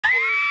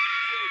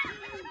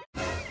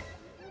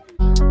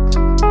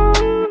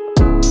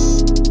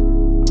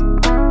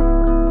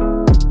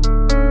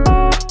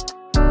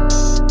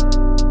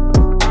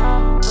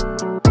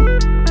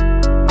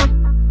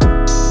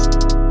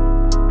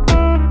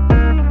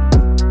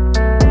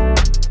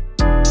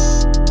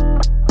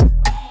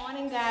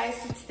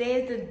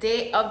the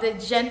day of the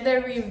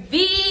gender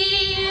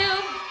reveal.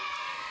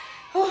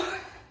 Oh,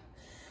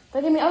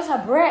 look at me, I was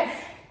out of breath.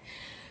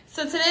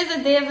 So today's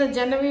the day of the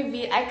gender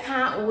reveal. I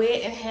can't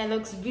wait, and hair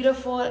looks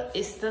beautiful.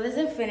 It still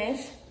isn't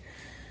finished.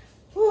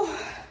 Whew.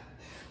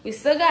 We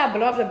still gotta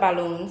blow up the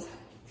balloons.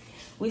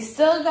 We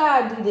still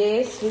gotta do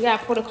this. We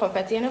gotta put the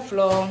confetti on the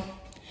floor.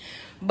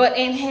 But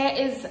in here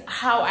is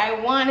how I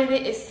wanted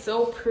it. It's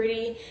so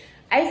pretty.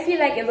 I feel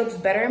like it looks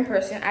better in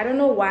person. I don't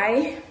know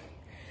why.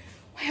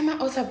 Why am I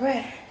out of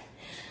breath?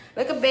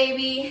 Look a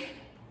baby.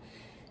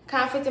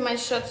 Can't fit in my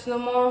shorts no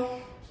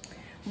more.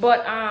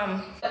 But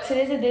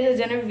today's the day of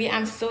the gender reveal.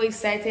 I'm so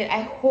excited.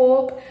 I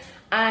hope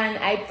and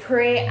I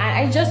pray and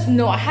I just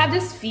know, I have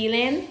this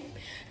feeling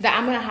that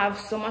I'm gonna have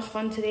so much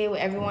fun today with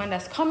everyone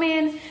that's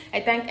coming.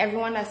 I thank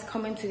everyone that's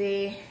coming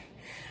today.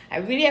 I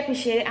really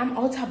appreciate it. I'm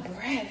out of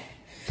breath.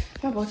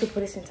 I'm about to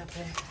put this into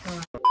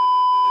breath.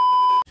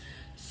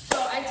 So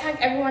I thank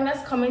everyone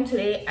that's coming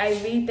today. I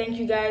really thank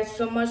you guys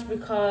so much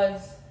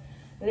because,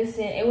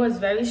 listen, it was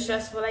very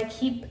stressful. I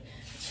keep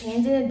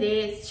changing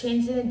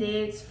the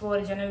dates for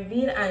the gender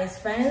reveal, and it's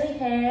finally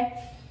here.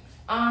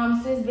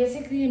 So it's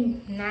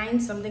basically 9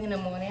 something in the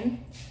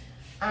morning,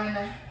 and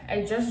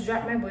I just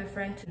dropped my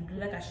boyfriend to do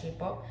like a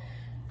shape up,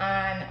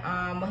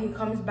 and when he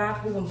comes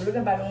back, we're gonna blow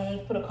the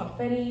balloons, put a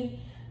confetti,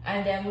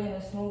 and then we're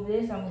gonna smooth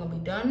this and we're gonna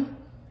be done.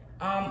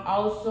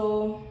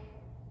 Also,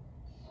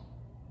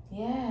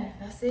 yeah,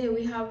 that's it.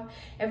 We have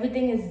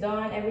everything is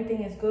done,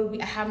 everything is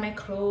good. I have my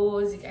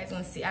clothes, you guys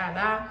gonna see all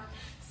that.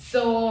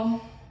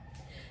 So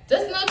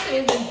just know today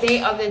is the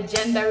day of the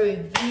gender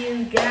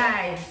reveal,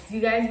 guys. You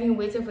guys been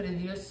waiting for the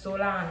video so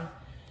long,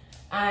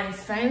 and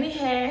it's finally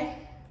here.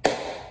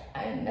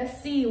 And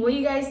let's see what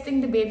you guys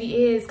think the baby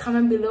is.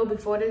 Comment below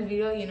before this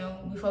video, you know,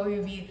 before we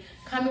reveal.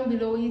 Comment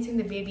below what you think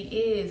the baby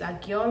is, a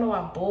girl or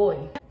a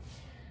boy.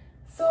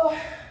 So,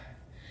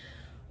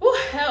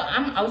 oh hell,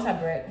 I'm out of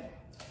breath.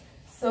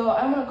 So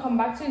I'm gonna come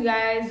back to you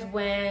guys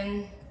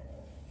when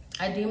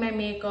I do my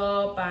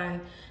makeup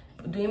and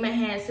doing my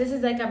hair. So this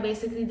is like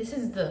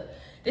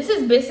this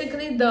is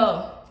basically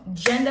the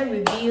gender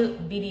reveal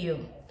video.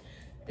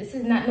 This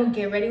is not no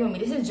get ready with me.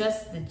 This is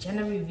just the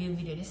gender reveal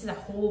video. This is a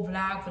whole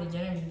vlog for the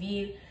gender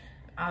reveal,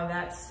 all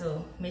that.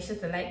 So make sure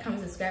to like,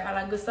 comment, subscribe, all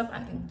that good stuff,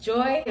 and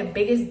enjoy the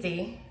biggest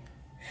day.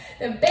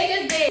 The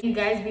biggest day you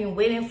guys been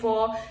waiting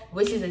for,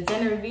 which is the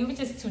gender reveal,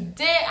 which is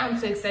today. I'm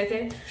so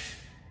excited.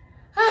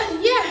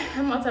 Yeah,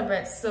 I'm out of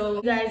breath. So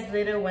you guys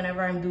later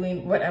whenever I'm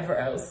doing whatever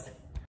else.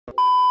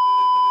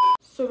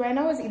 So right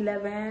now it's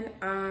 11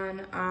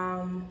 and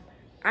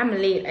I'm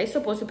late. I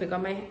supposed to pick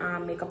up my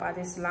makeup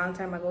artist a long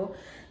time ago.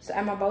 So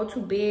I'm about to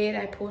bed.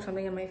 I put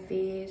something in my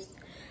face.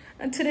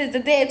 And today's the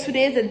day.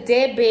 Today's the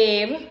day,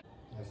 babe.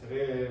 Yes,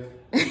 it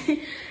is.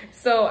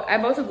 So I'm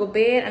about to go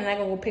bed and I'm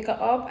gonna go pick her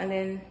up, and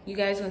then you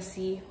guys gonna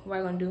see what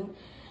I'm gonna do.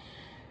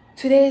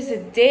 Today's the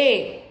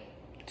day.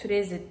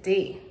 Today's the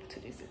day.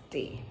 Today's the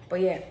day.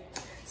 But yeah.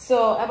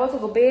 So I'm about to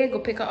go bed, go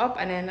pick her up,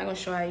 and then I'm gonna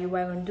show you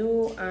what I'm gonna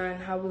do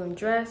and how we're gonna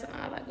dress and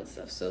all that good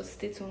stuff. So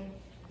stay tuned.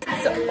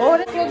 So, oh,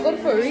 this looks good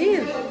for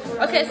real.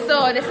 Okay,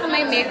 so this is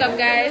my makeup,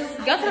 guys.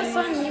 Girls have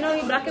some, you know,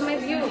 you blocking my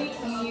view.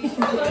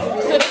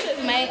 So this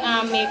is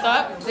my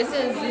makeup. This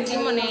is Zizi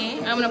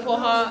Monet. I'm gonna put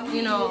her,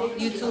 you know,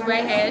 YouTube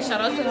right here.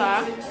 Shout out to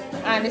her.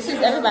 And this is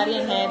everybody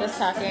in here that's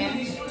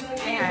talking.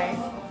 Hey, hi.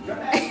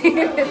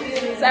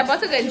 So I'm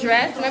about to get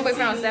dressed. My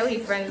boyfriend was there with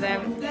his friends.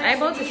 I'm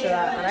about to show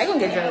that, and I'm gonna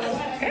get dressed.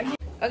 Okay.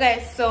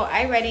 Okay, so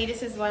I'm ready.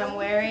 This is what I'm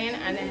wearing,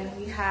 and then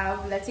we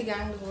have Letty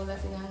Gang, the whole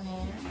Letty Gang here.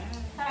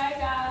 Hi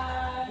guys.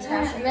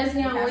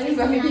 Leslie, what is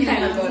behind?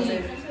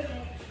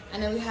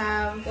 And then we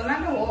have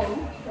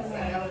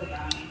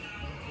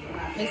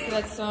Miss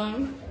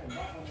Letson.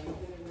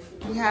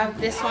 We have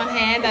this one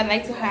here that I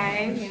like to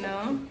hide, you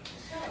know.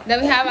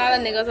 Then we have all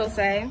the niggas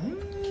outside.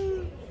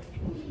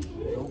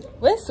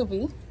 Where's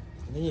Soupy?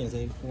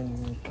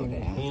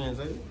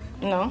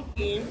 No.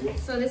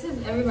 So this is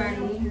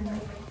everybody.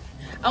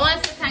 I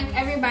want to thank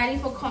everybody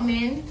for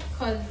coming,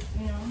 because,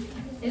 you know,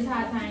 it's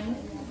hard times.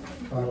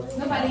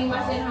 Nobody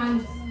wash their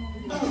hands.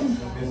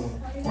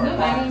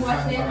 Nobody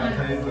wash their hands.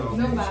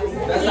 Nobody.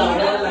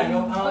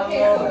 Okay,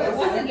 so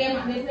what's the game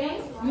they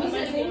playing?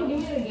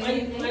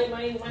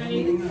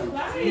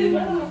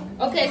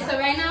 Okay, so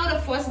right now the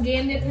first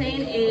game they're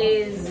playing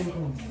is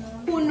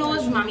Who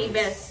Knows Mommy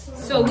Best.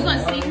 So we're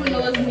gonna see who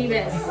knows me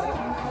best.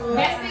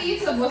 Bestie, you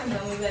supposed to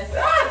know me best.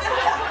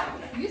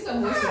 You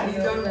supposed to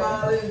know me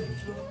best.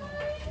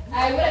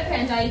 I would have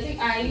pens. I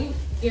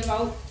give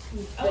out.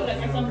 I would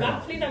like some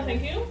back, please, and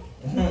thank you.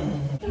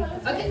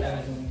 Okay.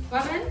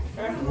 What happened?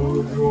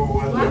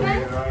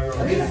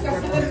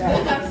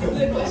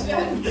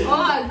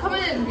 Oh, come in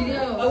the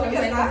video.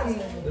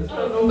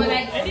 But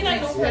like, I think I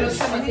know you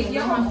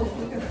don't have to.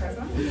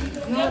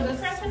 No, the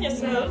press on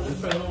yourself.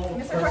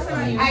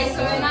 Alright,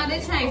 so now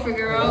they're trying to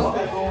figure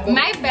out.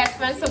 My best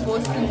friend's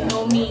supposed to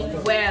know me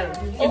well.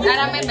 It's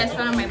either my best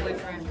friend or my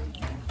boyfriend.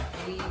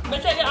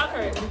 But tell you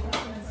awkward.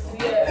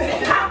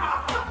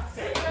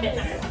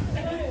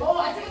 Oh,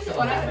 I think we should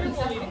order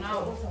pizza for now.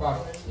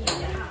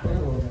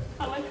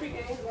 want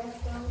 3A.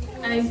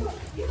 And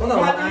Hold on,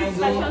 I ain't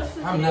doing.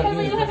 I'm not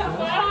doing it. I'm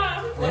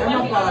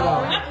not father.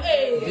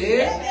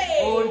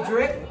 Yeah, old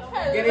drip.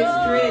 Get it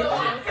straight.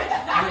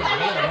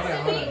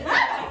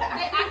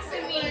 they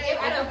asking me if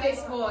I don't play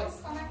sports.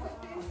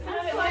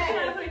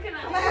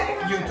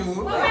 You too.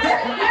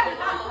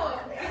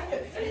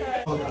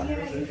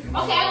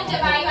 Okay, I will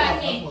just buy you a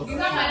thing.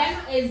 Some of them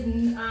is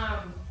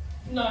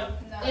None.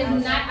 is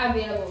not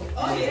available.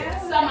 Oh, yeah.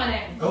 Some of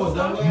them.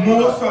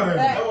 Most of them.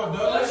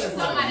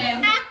 Some of them.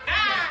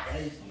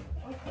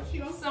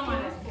 Some of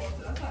them.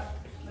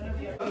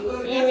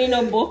 You mean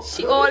no book?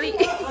 She only.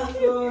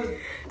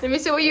 Let me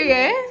see what you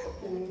get.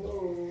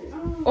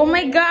 Oh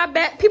my God,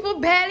 people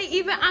barely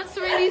even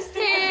answering these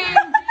things.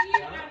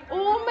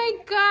 Oh my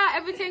God,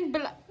 everything.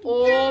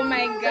 Oh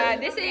my God,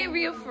 this ain't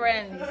real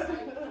friends.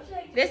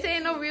 This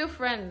ain't no real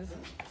friends.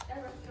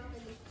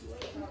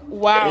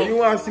 Wow. You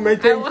want to see my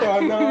thing for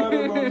now?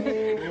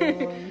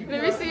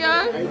 Let me see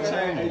y'all.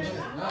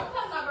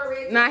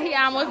 Nah, he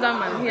almost done,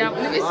 man.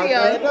 Let me see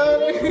y'all.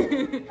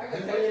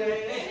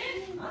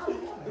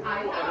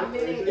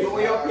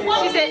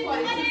 She said,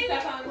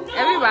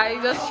 everybody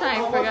just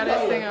trying to figure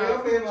this thing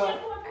out.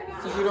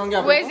 So you don't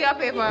get. Where's your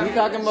paper? You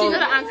talking She know the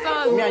about?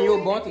 answer. Me and you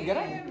were born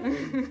together.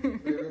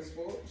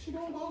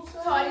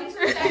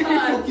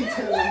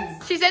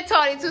 She said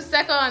 32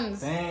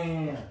 seconds.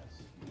 Damn.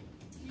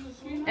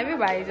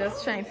 Everybody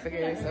just trying to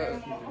figure this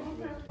out.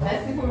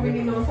 Let's see who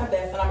really knows her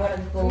best, and I'm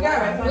gonna go.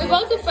 We're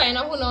going to find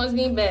out who knows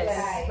me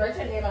best. Write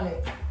your name on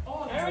it.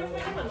 Oh, I already put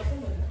them on the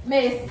phone.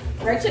 Miss,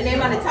 write your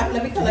name on the top.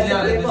 Let me collect the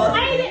papers.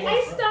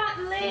 I start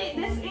late.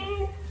 This is.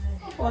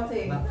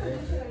 14.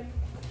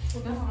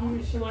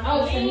 She wants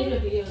Oh, to she see need a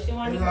video. She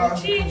wants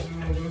to cheat.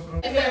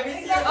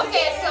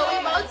 Okay, so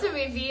we're about to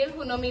reveal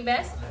who know me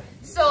best.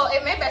 So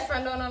if my best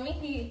friend don't know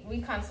me,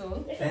 we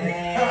cancel.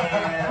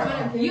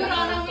 Damn. You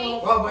don't know me,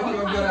 What about we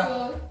you,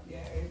 cancel.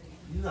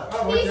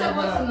 He's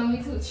supposed to know me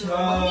too. He's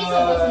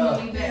supposed to know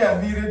me best. Yeah,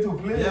 beat it to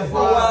play. Yeah, for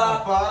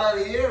out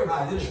of here.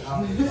 Alright,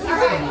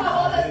 how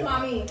old is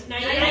mommy?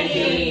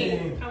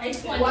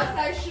 90. What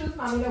size shoes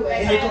mommy to wear?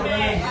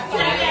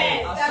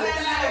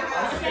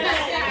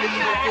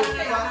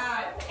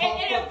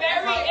 In a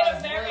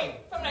very,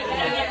 from like 7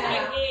 to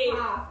like 8.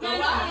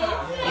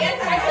 Yes,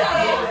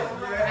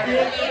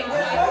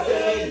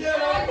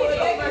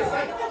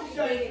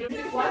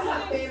 what's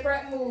her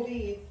favorite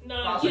movies?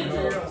 No. You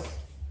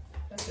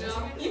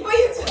put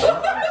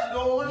YouTube.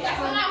 That's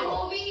not a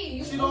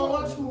movie. She don't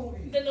watch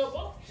movies. The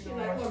Notebook. She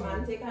like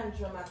romantic and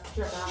dramatic.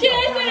 She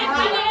isn't.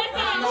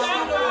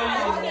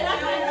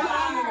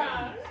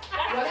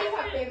 What is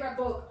her favorite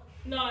book?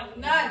 None.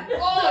 None.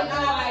 Oh,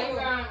 no, you're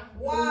wrong.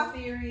 What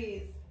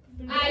series?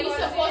 You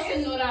supposed to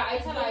know that. I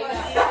tell her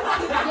that.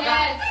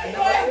 Yes.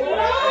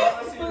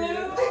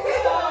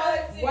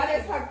 What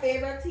is her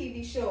favorite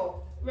TV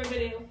show?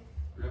 Riverdale.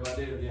 I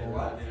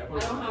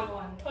don't have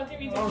one. What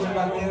TV Oh, show? I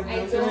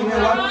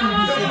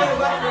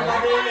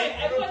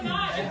put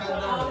not.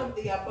 All of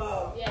the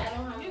above. Yeah, I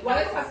don't have one. What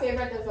is her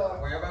favorite dessert?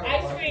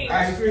 Ice cream.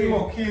 Ice cream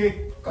or cake?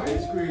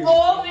 Ice cream.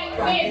 Oh,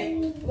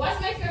 wait. What's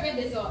my favorite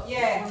dessert?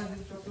 Yeah.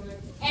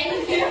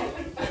 Anything.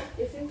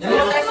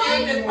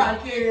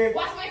 Pancake.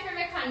 What's my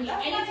favorite candy?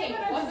 Anything.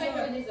 What's my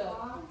favorite dessert?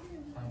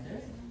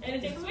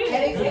 Anything sweet?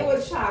 Anything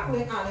with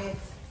chocolate on it.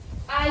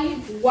 Are you?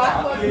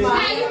 What was Are you? mine?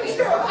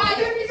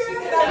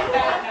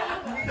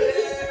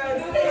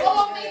 Oh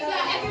my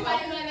God!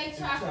 Everybody know I like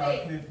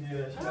chocolate.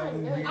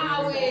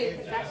 Wait.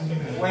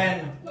 When?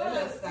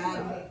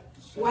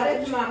 What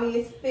is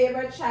mommy's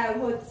favorite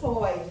childhood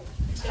toy?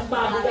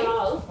 Barbie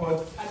doll.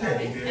 I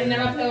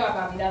never play with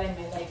Barbie doll in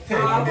my life. I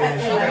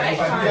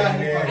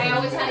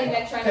always had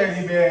electronics.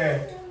 Teddy bear.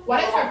 What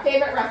is her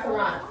favorite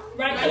restaurant?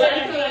 Right.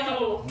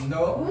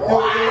 No.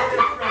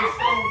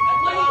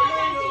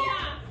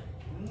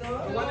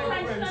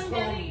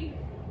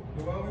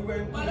 The one we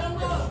went to.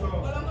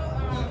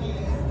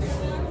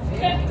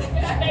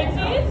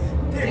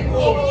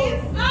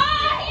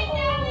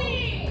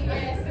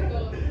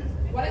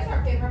 What is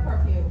her favorite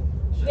perfume?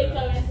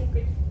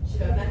 She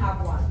doesn't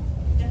have one.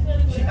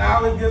 She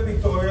always gives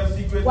Victoria's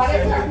Secret. What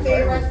is her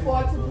favorite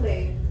sport to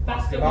play?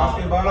 Basketball.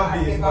 Basketball or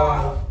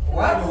baseball?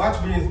 What? You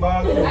watch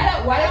baseball?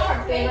 What is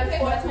her favorite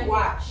sport to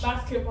watch?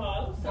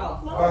 Basketball.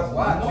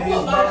 What? She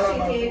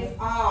hates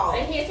all. I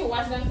hate to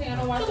watch them thing. I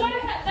don't watch So them. why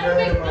that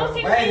make no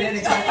sense? Why didn't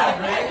it come out,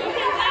 right?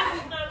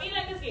 No, me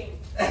like this game.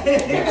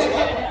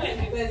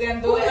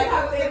 Who is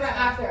her favorite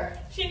actor?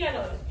 She got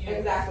on.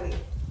 Exactly.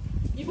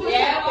 You Who is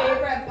her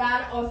favorite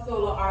band or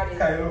solo artist?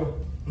 Kylo.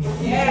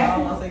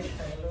 Yeah.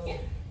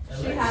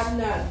 She has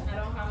none. I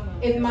don't have none.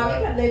 If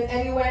mommy could live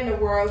anywhere in the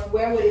world,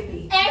 where would it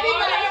be?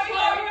 Everybody.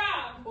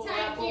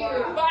 Thank Thank you.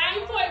 But I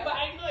ain't toy, but I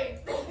know it.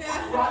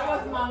 What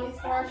was mommy's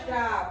first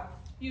job?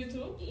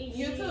 YouTube.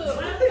 YouTube.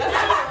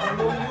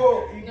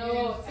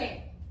 No, think.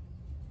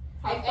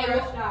 Her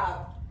first job.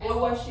 What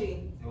was she?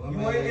 You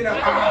want it in an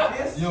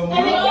office? Your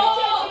mom?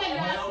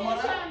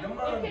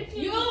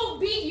 You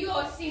beat you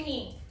or see me.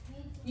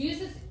 You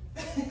used to.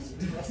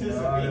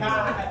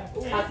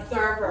 A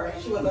server.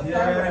 She was a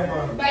Yeah, server.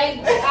 man. By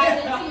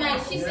Argentina,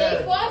 she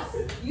say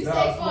first. You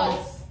say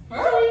first.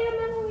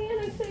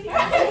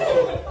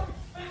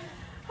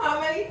 How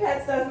many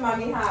pets does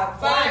mommy have?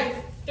 5,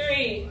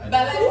 3.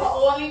 Bella is the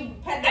only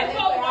pet that I lives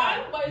told with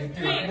her. 1, but it's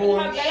 3. Yeah. You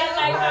have Bella,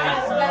 like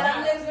that. Bella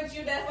lives with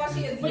you, therefore she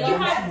is But your you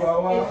have- pet.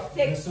 Chihuahua. It's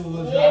 6. This was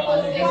Why you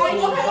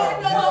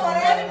have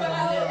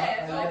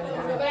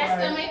But I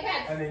still my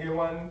pets. And they get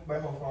one by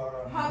her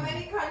father. How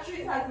many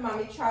countries has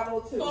mommy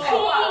traveled to? 2. 3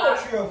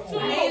 or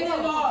 4. Name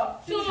them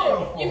all. 2.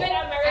 Sure. You made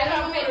I America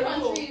don't know my Peru.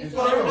 countries. It's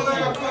so-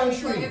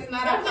 true. It's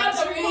not a That's not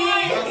the country.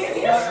 point.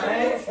 That's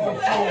 3 or 4.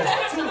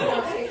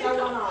 Take that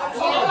one off. She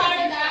don't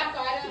have that, so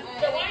I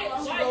The don't.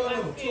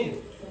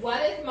 why What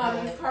is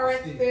mommy's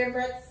current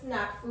favorite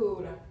snack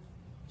food?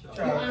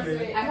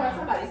 Chocolate. I heard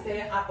somebody say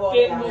it at all.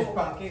 Big Pancakes.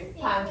 Pancake.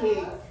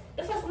 Pancakes.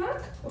 It's a snack.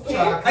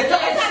 Chocolate. I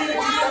thought I see it.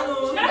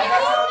 That's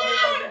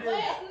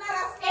It's not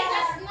a It's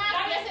a snack. snack.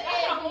 Yes, it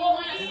is. When you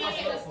want a snack,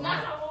 it's a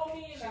snack.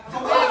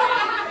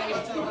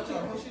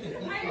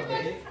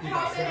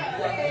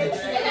 It's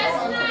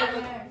a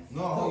snack.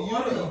 No, you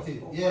don't eat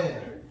it. Yeah.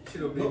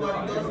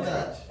 Nobody does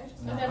that.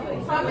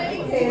 How many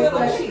kids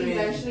does she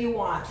eventually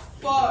want?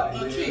 4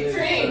 or 3.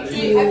 3.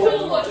 I I put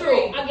 2 or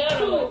 3. I got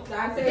 2.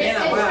 That's it.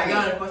 Yeah, well, I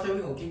got it. For sure,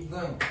 we gonna keep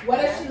going. What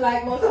does she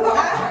like most about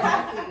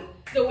pregnancy?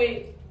 The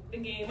weight, the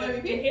game, the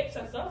hips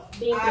and stuff.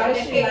 What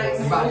does she like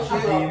most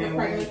about the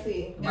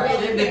pregnancy? But if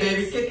the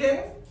baby kicking,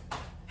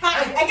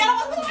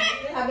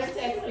 Having to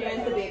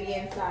experience the baby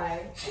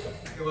inside.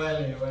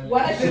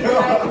 What does she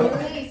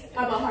like least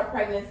about her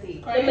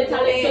pregnancy? The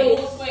metallic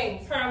mood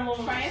swings.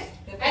 Hormones.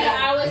 And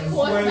I always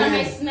post on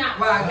my snap.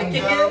 wow, the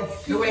kicking,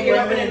 you wake it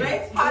up in the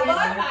night. How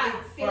about fat?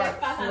 Feel like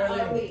fat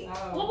and ugly.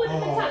 What would the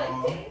metallic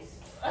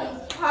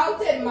taste? How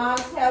did mom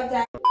tell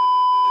dad?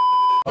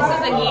 This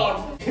is a game.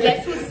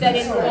 Guess who said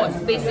it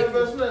first,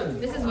 basically.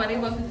 This is what it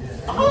was.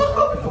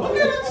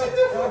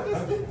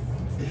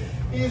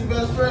 His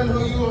best friend, how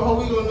we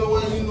gonna know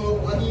what you know,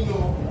 what he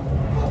know?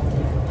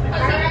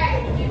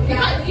 Alright.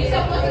 You're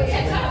supposed to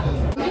catch up.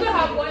 You can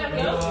have boy and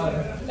girl.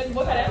 Like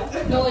both of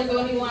them. No, it's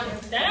only one.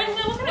 Then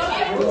what kind of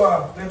game?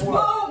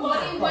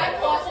 Only one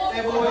portion.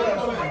 Hey, boy,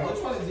 which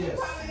one is this?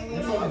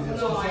 Which one is this?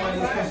 Some of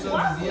these questions is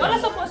What yes.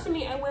 is supposed to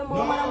mean and when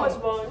mom when I was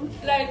born?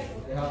 Like,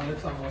 Yeah, Which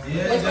the one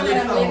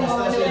lips of are them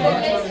mustache. is Which one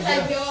It's is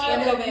like yes?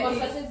 your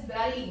muscles is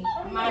bloody.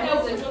 Mine I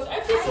is. was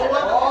actually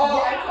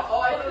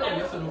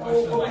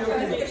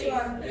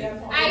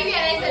I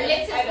realize the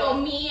lips is for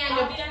me and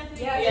the.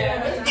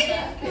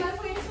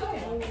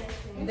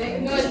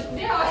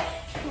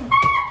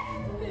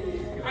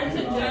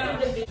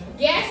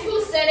 Guess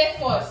who said it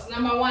first?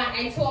 Number one,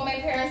 I told my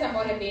parents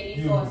about the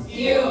baby first.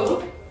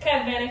 You.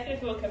 Kevin, I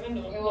think it was Kevin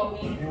though. It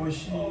was me. It was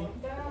she.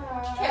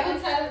 Kevin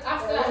said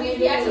after that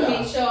we had to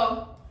make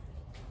sure.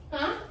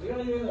 Huh? You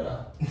don't even know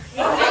that. I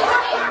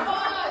said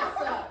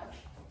first.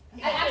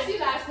 I asked you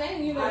last night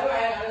and you know.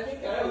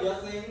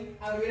 You're saying?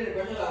 I read the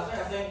question last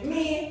night. I'm saying,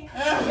 me.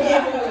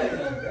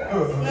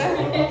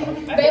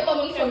 Babe, for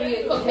me,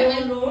 because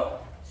Kevin.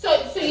 So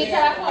you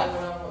tell her first.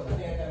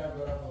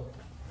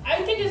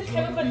 I think it's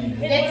Kevin, but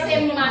Let's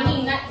say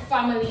mommy, not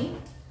family.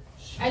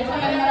 I told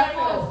my mother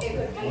first.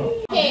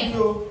 Okay,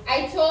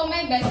 I told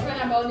my best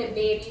friend about the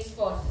babies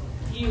first.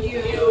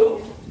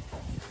 You.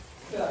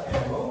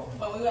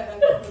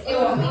 It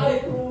was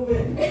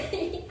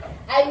me.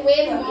 I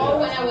weighed more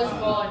when I was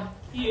born.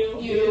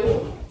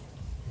 You.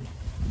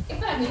 It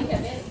could have been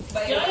Kevin.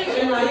 But Me.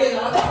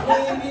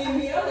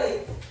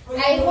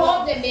 I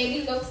hope the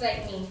baby looks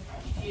like me.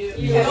 You.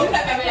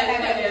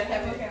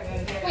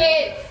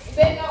 Wait,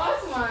 baby,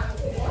 what's man?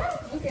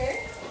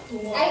 Okay.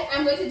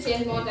 I'm going to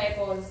change more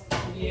diapers.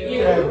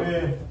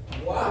 Kevin.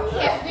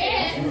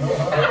 Kevin.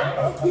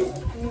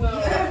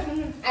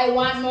 No. I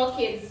want more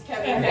kids.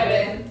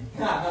 Kevin.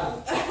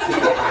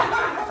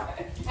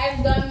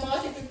 I've done more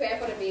to prepare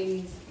for the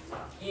babies.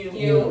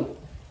 You.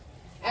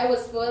 I will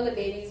spoil the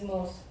babies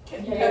most.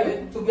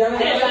 Kevin, to be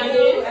honest,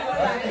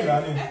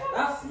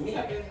 that's me.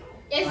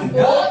 It's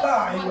both.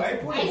 I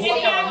put I it say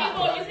on.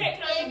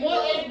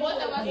 it's both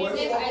of us. I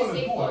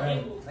say both.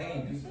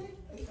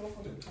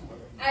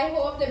 I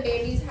hope the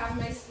babies have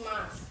my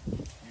smarts.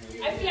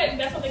 I feel like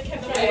that's what the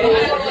Kevin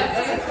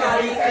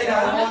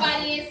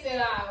Nobody is still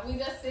out. We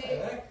just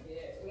say.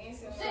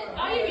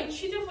 I even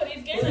cheated for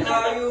these games and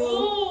I'm like,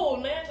 oh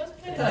man, just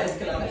play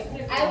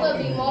it. I will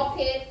be more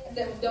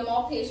the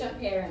more patient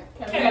parent.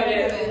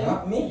 Kevin.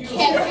 Not me.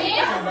 Kevin.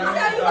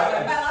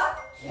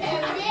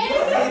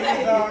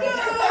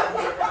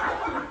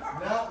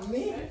 Not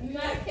me.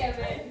 Not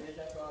Kevin.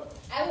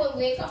 I will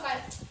wake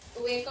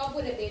up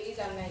with the babies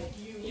at night.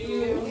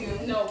 You.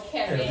 No,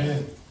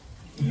 Kevin.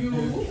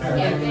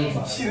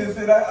 Kevin. She didn't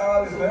say that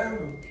all the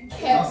time.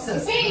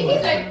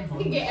 Kevin.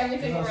 He get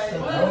everything right.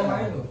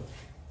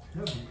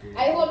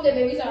 I hope the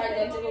babies are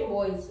identical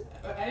boys.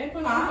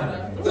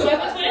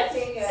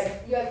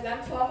 You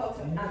exempt 12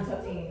 and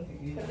 13.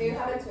 Because you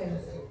have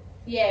twins.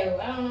 Yeah,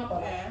 I don't know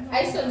about that.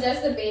 I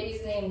suggest the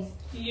babies' names.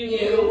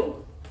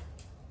 You.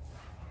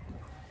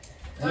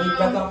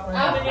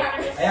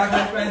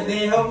 friends,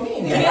 they help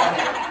me.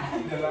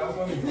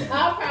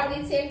 I'll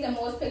probably take the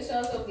most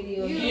pictures or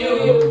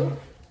videos.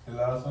 The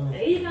last one.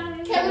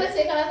 Kevin will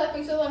take a lot of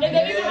pictures on They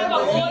video. didn't have a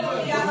whole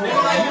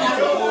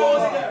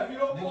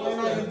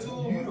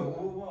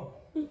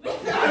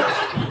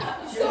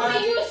So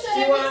you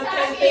She should wants 10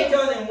 have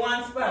pictures in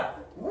one spot.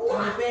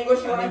 And the thing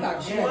goes, she wants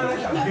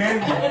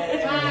again.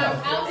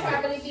 I'll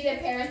probably be the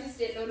parents who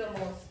say no the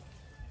most.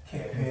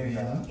 Kevin,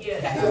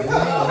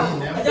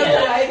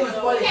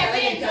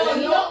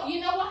 no, you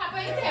know what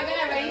happened? Kevin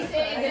already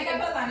said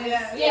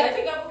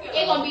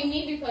it's gonna be me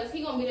because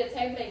he gonna be the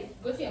type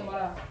like go to your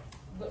mother.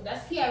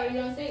 That's he already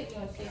don't say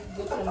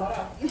go to the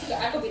mother. So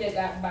I could be the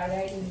guy by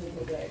riding you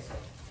go there.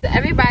 So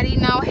everybody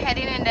now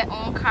heading in their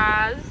own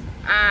cars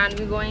and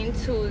we're going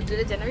to do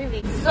the gender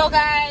reveal. So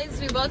guys,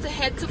 we're about to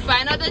head to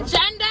find out the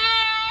gender.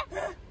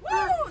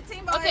 Woo!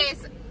 Team boys. Okay.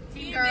 So,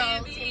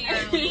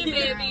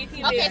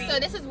 okay, so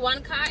this is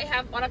one car. I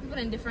have other people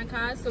in different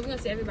cars, so we're gonna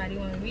see everybody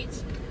when we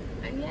reach.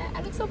 And yeah,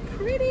 I look so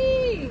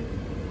pretty.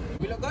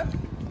 We look good?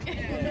 You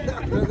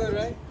look good,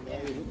 right?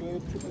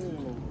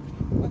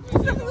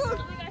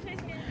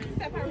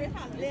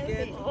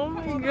 Oh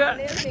my god.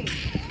 You see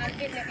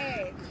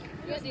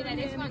that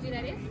this? Want to do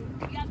that this?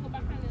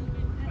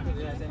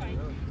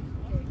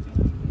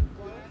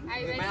 Are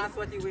you ready?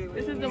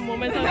 This is the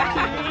moment of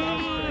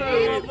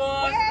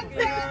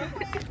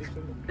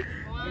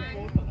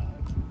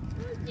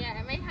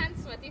Yeah, my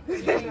hands sweaty for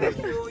you.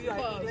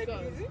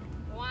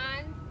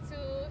 1, 2,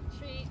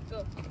 3,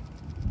 go.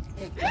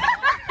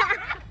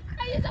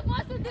 Are you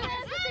supposed to do this?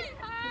 This thing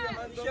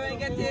hard. Sure you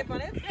get tape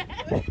on it?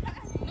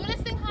 Do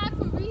this thing hard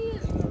for real.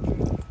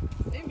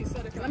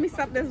 Let me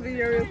stop this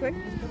video real quick.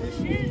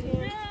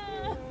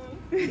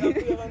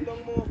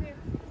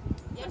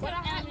 Yeah, but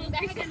I have to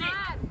back it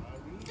hard.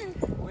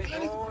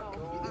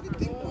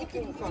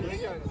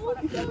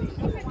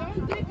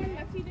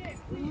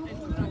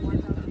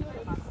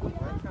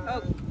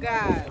 Oh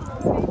God.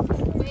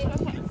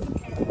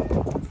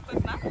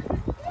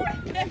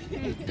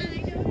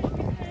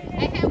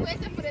 I can't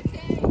wait to put a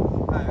thing.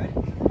 Alright.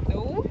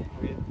 No.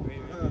 Wait.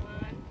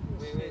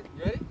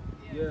 You ready?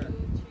 Yeah.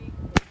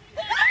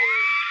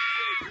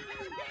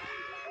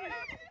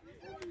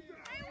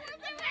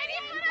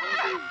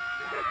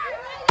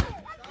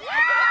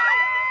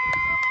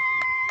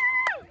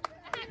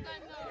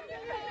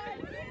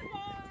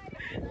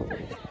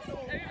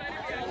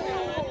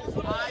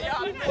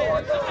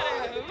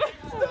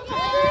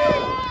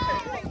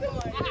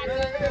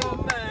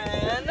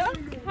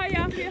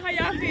 How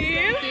y'all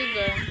feel?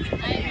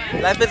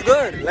 Life is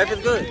good. Life is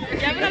good.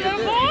 Yeah, but a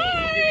little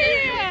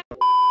boy.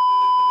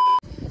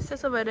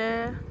 Sis over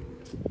there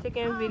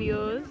taking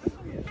videos.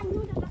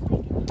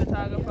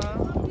 Photographer.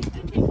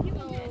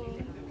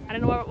 I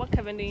don't know what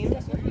Kevin doing.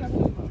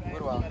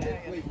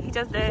 He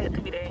just there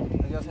to be there.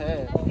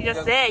 You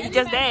just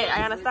there.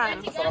 I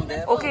understand.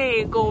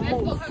 Okay, go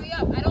move. Hurry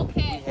up. I don't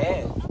care.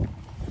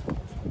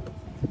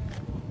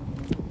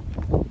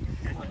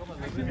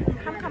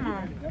 Come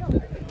on.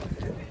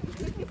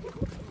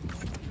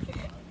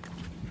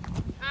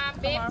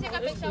 Babe, take a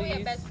picture with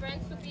your best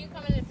friend. Sophie, you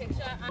come in the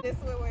picture. This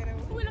way, wait.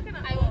 Who we looking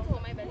at? I want to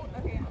hold my belly.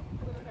 Okay.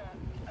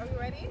 Are we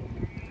ready?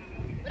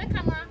 With the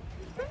camera.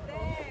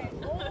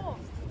 Oh.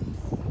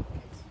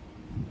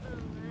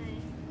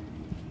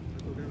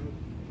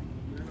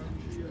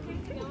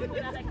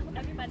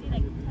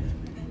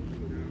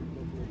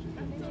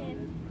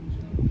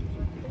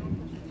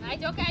 I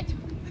joke.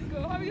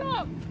 Go, hurry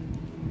up.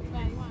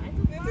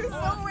 This is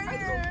so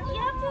weird.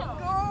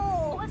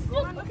 Go.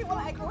 Okay, well,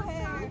 I go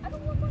ahead. I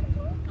don't want to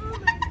go. Oh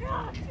my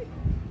god.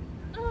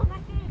 Oh my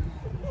god.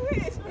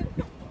 Wait.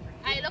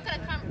 I look at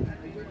the camera.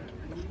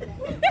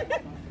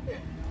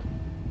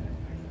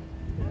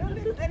 I don't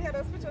think any of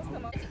those pictures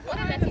come up. What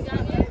did Betty got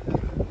here?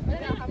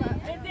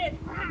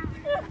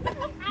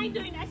 I ain't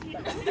doing that shit.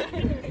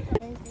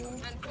 And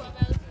whoever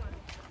else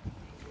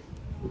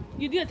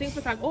You do a thing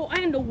for tag. Oh, I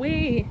in the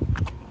way.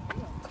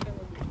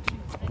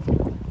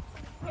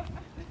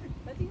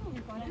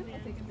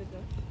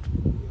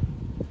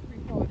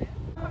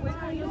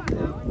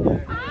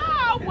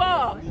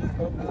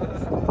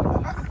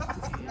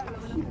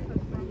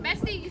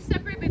 Bestie, you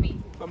separate,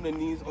 baby. From the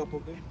knees up,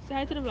 okay? Say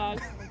hi to the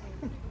vlog.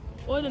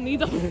 Oh, the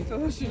knees up. He said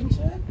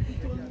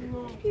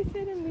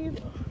the knees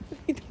up.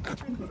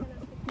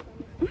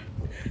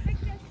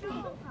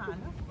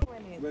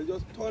 Well,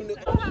 just turn the...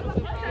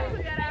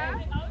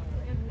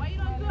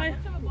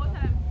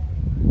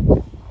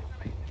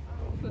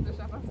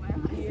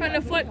 From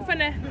the foot.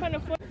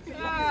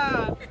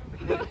 Ah.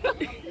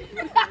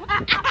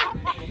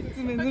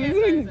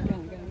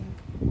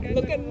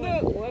 Look at the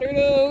water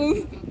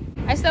nose.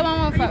 I still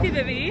want more Pretty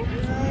baby.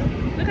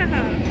 Look at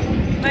her.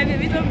 My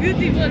baby so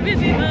beautiful,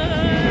 beautiful.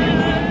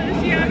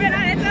 She have been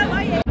on it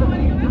all year.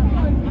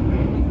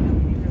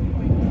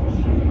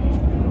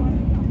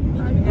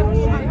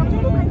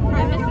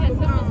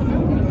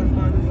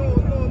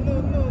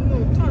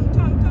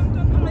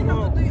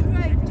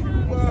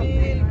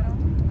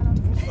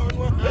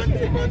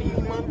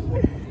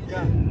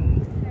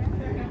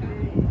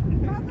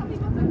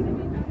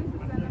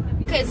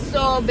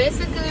 So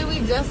basically,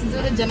 we just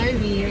do the gender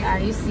reveal,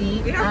 as you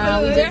see. We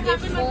just get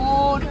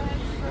food.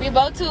 We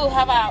about to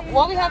have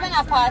what we having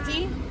a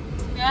party?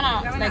 Yeah,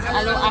 no, like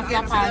a little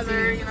after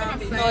party.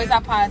 No, it's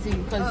a party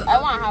because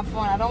I want to have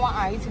fun. I don't want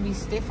Ari to be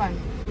stiff and.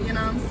 You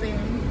know what I'm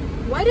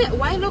saying?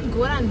 Why look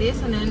good on this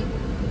and then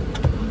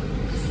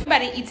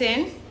everybody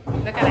eating?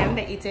 Look at them,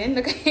 they're eating.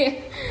 Look at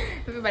here.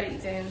 Everybody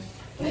eating.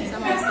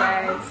 Some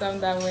outside, some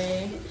that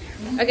way.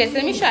 Okay, so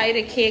let me show you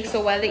the cake.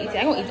 So while they eat,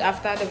 I'm gonna eat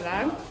after the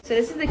vlog. So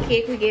this is the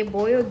cake we gave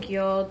boy or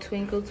girl,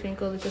 twinkle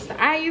twinkle little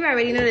star. You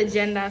already know the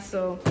gender,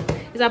 so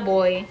it's a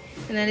boy.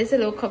 And then it's a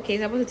little cupcake.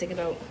 I'm about to take it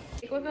out.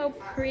 Look how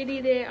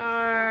pretty they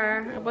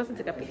are. I'm about to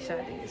take a picture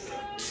of these.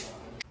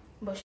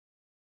 But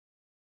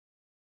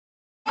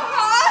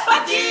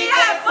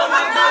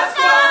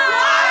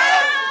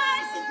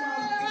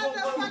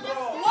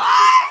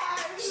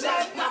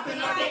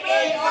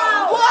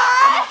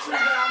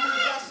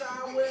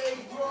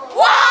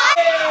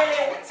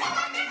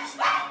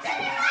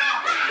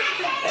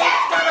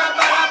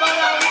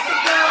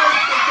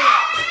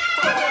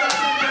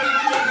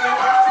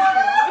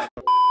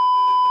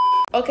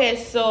okay,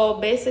 so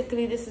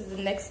basically this is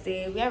the next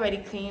day. We already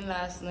cleaned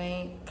last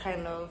night,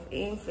 kind of.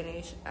 Ain't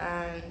finished,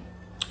 and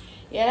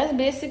yeah, that's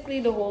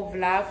basically the whole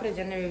vlog for the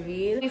gender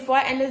reveal. Before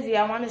I end this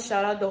video, I want to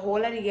shout out the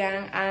whole of the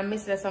gang and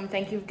Miss Lesam.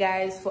 Thank you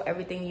guys for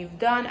everything you've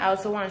done. I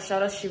also want to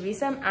shout out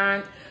Sharice and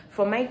Aunt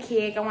for my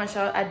cake. I want to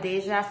shout out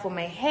Adeja for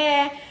my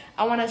hair.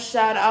 I want to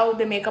shout out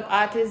the makeup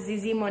artist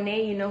Zizi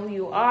Monet. You know who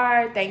you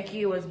are. Thank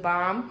you, it was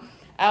bomb.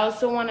 I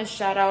also want to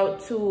shout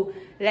out to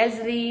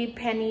Leslie,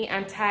 Penny,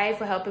 and Ty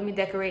for helping me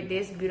decorate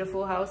this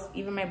beautiful house.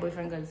 Even my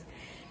boyfriend, because,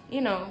 you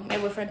know, my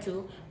boyfriend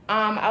too.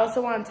 I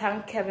also want to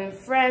thank Kevin's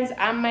friends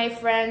and my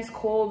friends,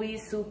 Colby,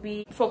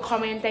 Soupy, for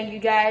coming. Thank you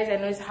guys. I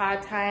know it's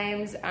hard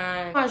times.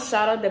 And I want to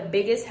shout out the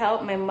biggest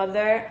help, my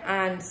mother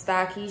and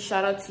Starkey.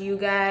 Shout out to you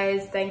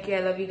guys. Thank you. I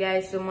love you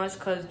guys so much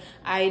because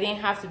I didn't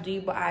have to do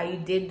it, but you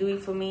did do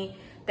it for me.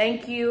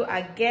 Thank you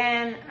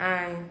again.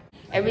 And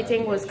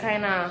everything was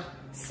kind of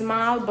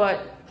small,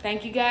 but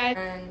thank you guys.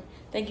 And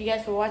thank you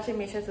guys for watching.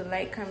 Make sure to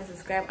like, comment,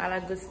 subscribe, all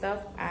that good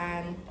stuff.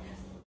 And